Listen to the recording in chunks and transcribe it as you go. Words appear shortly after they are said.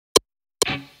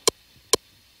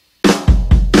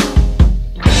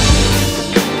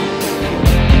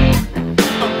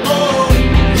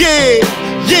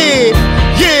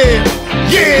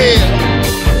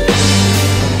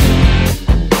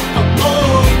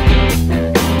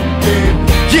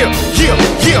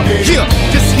Yeah,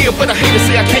 this here, but I hate to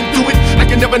say I can't do it. I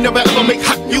can never ever make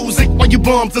hot music while you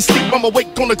bums asleep. I'm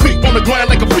awake on the creep, on the grind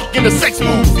like a freak in a sex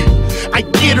movie. I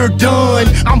get her done,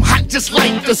 I'm hot just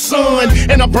like the sun,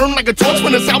 and I burn like a torch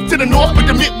from the south to the north, but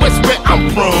the Midwest where I'm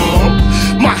from.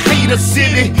 My hater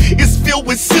city is filled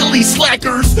with silly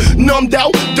slackers, numbed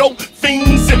out dope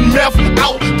fiends and meth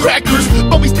out crackers,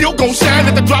 but we still gon' shine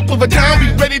at the drop of a dime.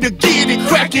 We ready to get it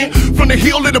crackin', from the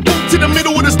heel of the boot to the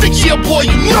middle of the stick. Yeah, boy,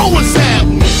 you know what's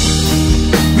happening.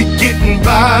 We getting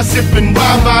by, sipping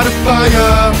by the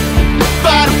fire,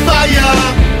 by the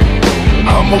fire.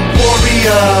 I'm a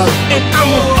warrior, and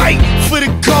I'ma fight for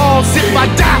the cause. If I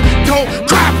die, don't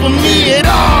cry for me at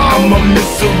all. I'm a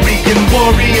Missourian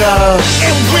warrior,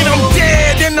 and when I'm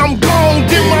dead and I'm gone,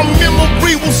 then my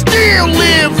memory will still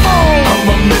live on. I'm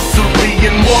a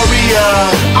Missourian warrior.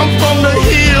 I'm from the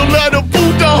hill of the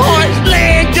Buddha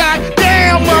heartland.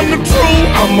 Goddamn, I'm the truth.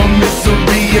 I'm a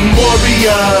Missourian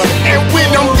warrior, and when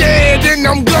I'm dead and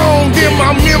I'm gone, then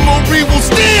my memory will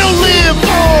still live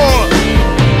on.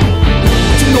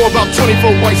 What you know about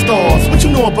 24 white stars? What you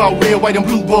know about red, white, and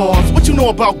blue bars? What you know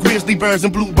about grizzly bears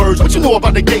and bluebirds? What you know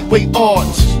about the Gateway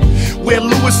Arch, where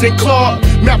Lewis and Clark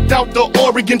mapped out the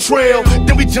Oregon Trail?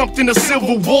 Then we jumped in the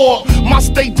Civil War. My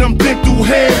state done been through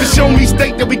hell. The show me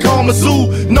state that we call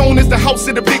Mizzou, known as the house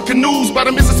of the big canoes. By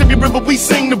the Mississippi River we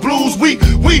sing the blues. We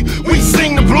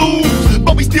sing the blues,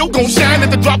 but we still gon' shine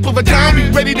at the drop of a dime. We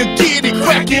ready to get it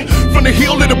crackin', from the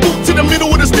heel of the boot to the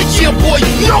middle of the stick. Yeah, boy,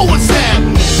 you know what's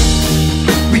happening.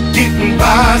 We getting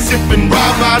by, sipping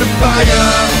by the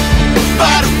fire,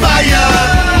 by the fire.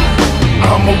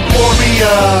 I'm a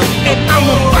warrior, and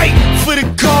I'ma fight for the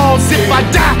cause. If I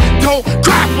die, don't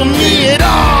cry for me at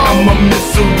all. I'm a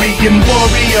Missourian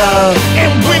warrior,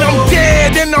 and when I'm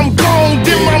dead and I'm gone,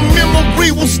 then my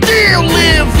memory will still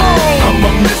live on. I'm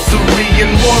a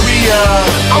Missourian warrior.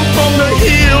 I'm from the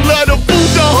hill of the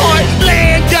Buddha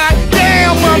heartland.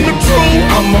 Goddamn, I'm the truth.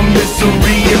 I'm a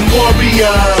Missourian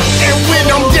warrior, and when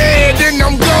I'm dead and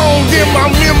I'm gone, then my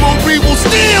memory will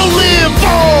still live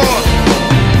on.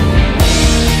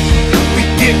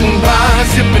 Getting by,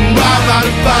 sipping by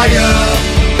the fire,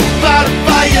 by the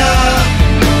fire.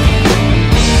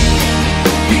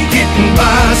 We getting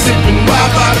by, sipping by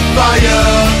the fire,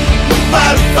 by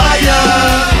the fire.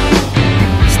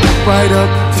 Step right up,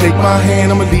 take my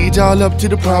hand, I'ma lead y'all up to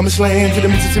the promised land, to the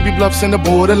Mississippi bluffs and the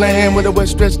borderland, where the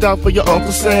west stretched out for your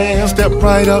Uncle Sam. Step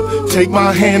right up, take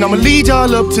my hand, I'ma lead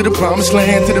y'all up to the promised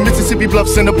land, to the Mississippi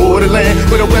bluffs and the borderland,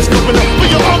 where the west open up for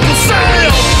your Uncle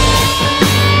Sam.